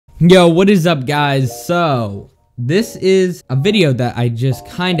Yo, what is up, guys? So this is a video that I just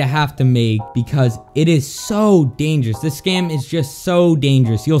kind of have to make because it is so dangerous. This scam is just so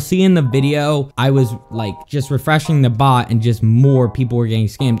dangerous. You'll see in the video, I was like just refreshing the bot and just more people were getting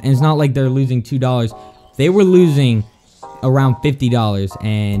scammed. And it's not like they're losing $2. They were losing around $50.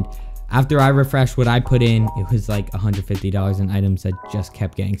 And after I refreshed what I put in, it was like $150 in items that just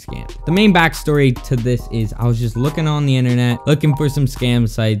kept getting scammed. The main backstory to this is I was just looking on the internet, looking for some scam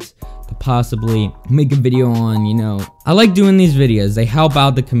sites to possibly make a video on, you know. I like doing these videos. They help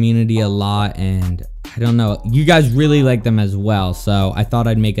out the community a lot, and I don't know, you guys really like them as well, so I thought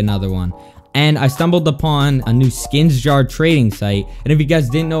I'd make another one. And I stumbled upon a new skins jar trading site, and if you guys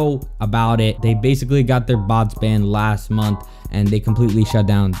didn't know about it, they basically got their bots banned last month and they completely shut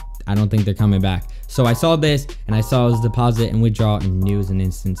down. I don't think they're coming back. So I saw this and I saw his deposit and withdrawal and knew it was an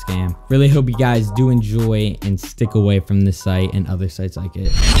instant scam. Really hope you guys do enjoy and stick away from this site and other sites like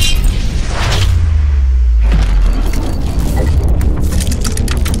it.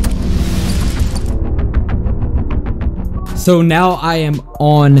 So now I am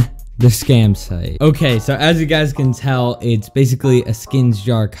on the scam site. Okay, so as you guys can tell, it's basically a skins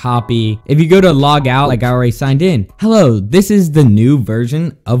jar copy. If you go to log out, like I already signed in. Hello, this is the new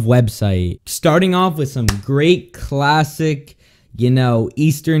version of website. Starting off with some great classic, you know,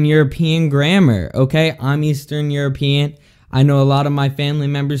 Eastern European grammar. Okay, I'm Eastern European. I know a lot of my family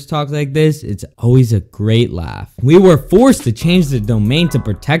members talk like this. It's always a great laugh. We were forced to change the domain to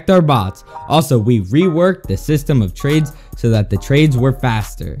protect our bots. Also, we reworked the system of trades so that the trades were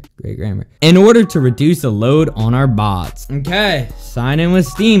faster. Great grammar. In order to reduce the load on our bots. Okay, sign in with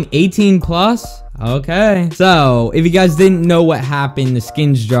Steam, 18 plus. Okay, so if you guys didn't know what happened, the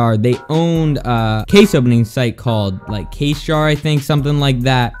skins jar, they owned a case opening site called like Case Jar, I think, something like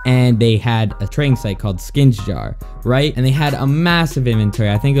that, and they had a trading site called Skins Jar, right? And they had a massive inventory.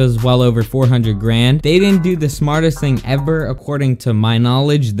 I think it was well over 400 grand. They didn't do the smartest thing ever, according to my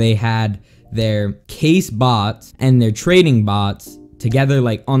knowledge. They had their case bots and their trading bots together,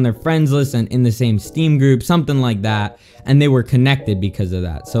 like on their friends list and in the same Steam group, something like that, and they were connected because of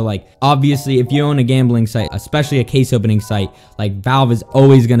that. So like, obviously, if you own a gambling site, especially a case opening site, like Valve is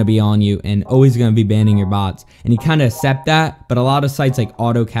always going to be on you and always going to be banning your bots, and you kind of accept that. But a lot of sites like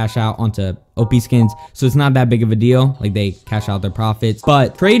auto cash out onto OP skins, so it's not that big of a deal. Like, they cash out their profits.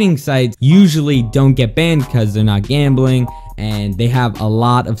 But trading sites usually don't get banned because they're not gambling and they have a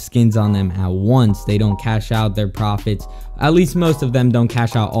lot of skins on them at once. They don't cash out their profits. At least most of them don't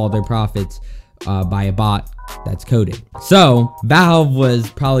cash out all their profits by a bot that's coded. So Valve was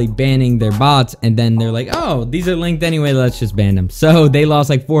probably banning their bots, and then they're like, oh, these are linked anyway, let's just ban them. So they lost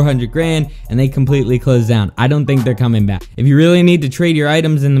like 400 grand and they completely closed down. I don't think they're coming back. If you really need to trade your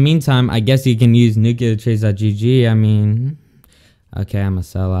items in the meantime, I guess you can use nucleartrades.gg. I mean, okay, I'm a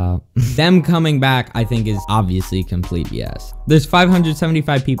sellout. Them coming back, I think, is obviously complete BS. There's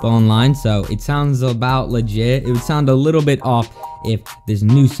 575 people online, so it sounds about legit. It would sound a little bit off if this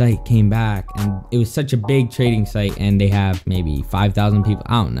new site came back and it was such a big trading site and they have maybe 5,000 people.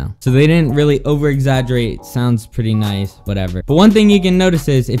 I don't know. So they didn't really over exaggerate. Sounds pretty nice, whatever. But one thing you can notice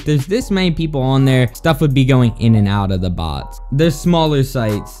is if there's this many people on there, stuff would be going in and out of the bots. There's smaller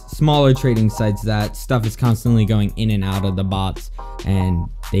sites, smaller trading sites that stuff is constantly going in and out of the bots, and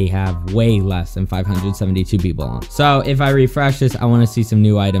they have way less than 572 people on. So if I refresh this, I want to see some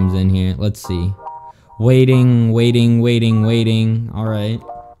new items in here. Let's see. Waiting. All right.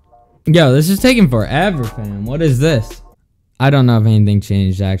 Yo, this is taking forever, fam. What is this? I don't know if anything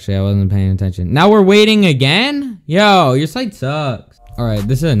changed, actually. I wasn't paying attention. Now we're waiting again? Yo, your site sucks. All right,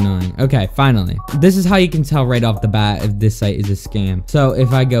 this is annoying. Okay, finally. This is how you can tell right off the bat if this site is a scam. So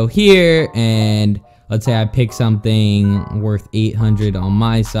if I go here and let's say I pick something worth 800 on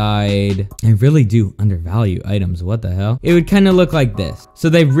my side. I really do undervalue items. What the hell? It would kind of look like this. So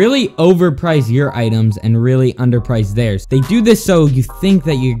they really overprice your items and really underprice theirs. They do this so you think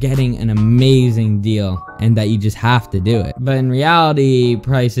that you're getting an amazing deal and that you just have to do it. But in reality,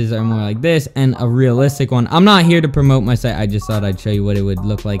 prices are more like this and a realistic one. I'm not here to promote my site. I just thought I'd show you what it would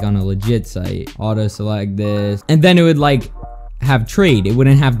look like on a legit site. Auto select this. And then it would like have trade. It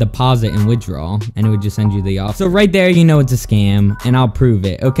wouldn't have deposit and withdrawal, and it would just send you the offer. So right there, you know it's a scam, and I'll prove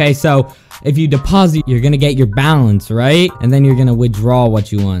it. Okay, so if you deposit, you're gonna get your balance, right? And then you're gonna withdraw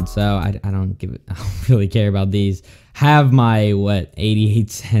what you want. So I don't really care about these. Have my, what,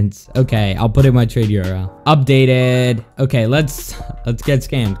 88 cents. Okay, I'll put in my trade URL. Updated. Okay, let's get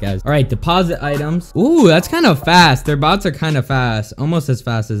scammed, guys. All right, deposit items. Ooh, that's kind of fast. Their bots are kind of fast, almost as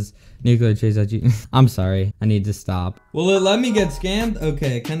fast as Nuclear chase at you. I'm sorry. I need to stop. Will it let me get scammed?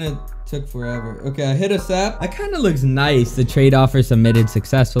 Okay, it kind of took forever. Okay, I hit accept. That kind of looks nice. The trade offer submitted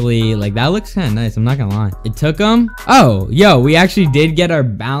successfully. Like, that looks kind of nice. I'm not gonna lie. It took them. Oh, yo, we actually did get our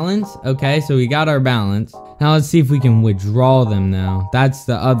balance. Okay, so we got our balance. Now let's see if we can withdraw them now. That's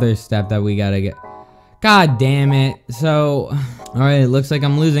the other step that we gotta get. God damn it. So, all right, it looks like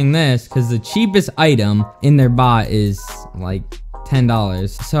I'm losing this because the cheapest item in their bot is like $10.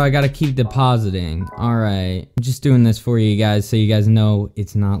 So I gotta keep depositing. All right, I'm just doing this for you guys so you guys know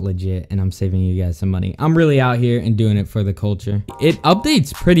it's not legit and I'm saving you guys some money. I'm really out here and doing it for the culture. It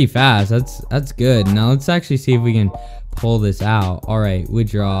updates pretty fast. That's good. Now let's actually see if we can pull this out. All right,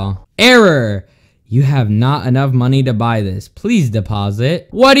 withdraw. Error. You have not enough money to buy this. Please deposit.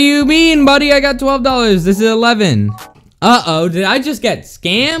 What do you mean, buddy? I got $12. This is 11. Uh-oh, did I just get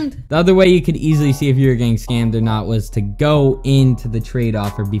scammed? The other way you could easily see if you were getting scammed or not was to go into the trade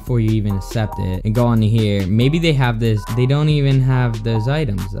offer before you even accept it and go on to here. Maybe they have this. They don't even have those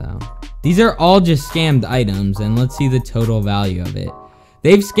items though. These are all just scammed items, and let's see the total value of it.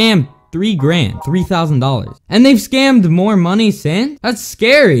 They've scammed $3 grand, $3,000. And they've scammed more money since? That's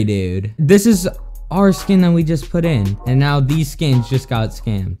scary, dude. This is our skin that we just put in, and now these skins just got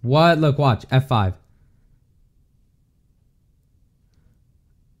scammed. What? Look, watch, F5.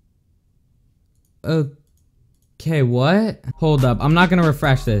 Okay, what? Hold up, I'm not gonna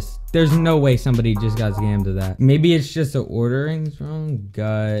refresh this. There's no way somebody just got scammed to that. Maybe it's just the ordering's wrong.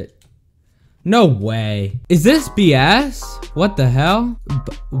 Gut. No way. Is this BS? What the hell?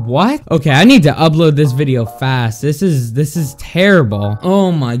 What? Okay, I need to upload this video fast. This is terrible.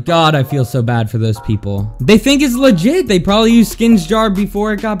 Oh my god, I feel so bad for those people. They think it's legit. They probably used Skins Jar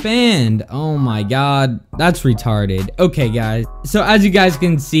before it got banned. Oh my god, that's retarded. Okay, guys. So as you guys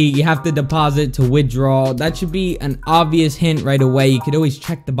can see, you have to deposit to withdraw. That should be an obvious hint right away. You could always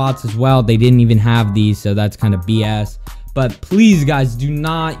check the bots as well. They didn't even have these, so that's kind of BS. But please, guys, do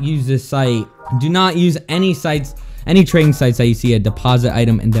not use this site. Do not use any sites, any trading sites that you see a deposit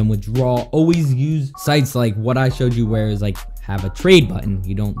item and then withdraw. Always use sites like what I showed you, where is like have a trade button.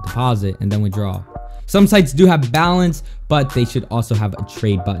 You don't deposit and then withdraw. Some sites do have balance, but they should also have a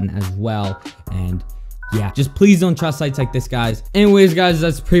trade button as well. And yeah, just please don't trust sites like this, guys. Anyways, guys,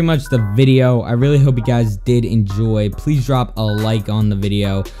 that's pretty much the video. I really hope you guys did enjoy. Please drop a like on the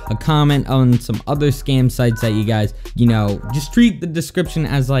video, a comment on some other scam sites that you guys, you know, just treat the description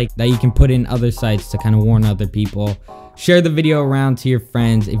as like that you can put in other sites to kind of warn other people. Share the video around to your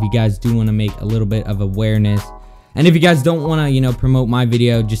friends if you guys do want to make a little bit of awareness. And if you guys don't want to, you know, promote my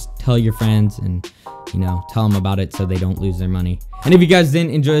video, just tell your friends and, you know, tell them about it so they don't lose their money. And if you guys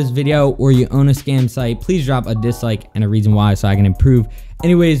didn't enjoy this video or you own a scam site, please drop a dislike and a reason why so I can improve.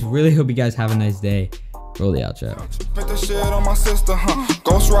 Anyways, really hope you guys have a nice day. Roll the outro. Put the shit on my sister, huh?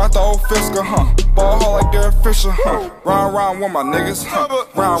 Ghost ride the old Fisker, huh? Ball hard like Derek Fisher, huh? Round with my niggas, huh?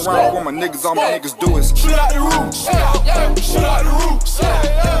 Round with my niggas, all my niggas do is shoot out the roof, shoot out the roof,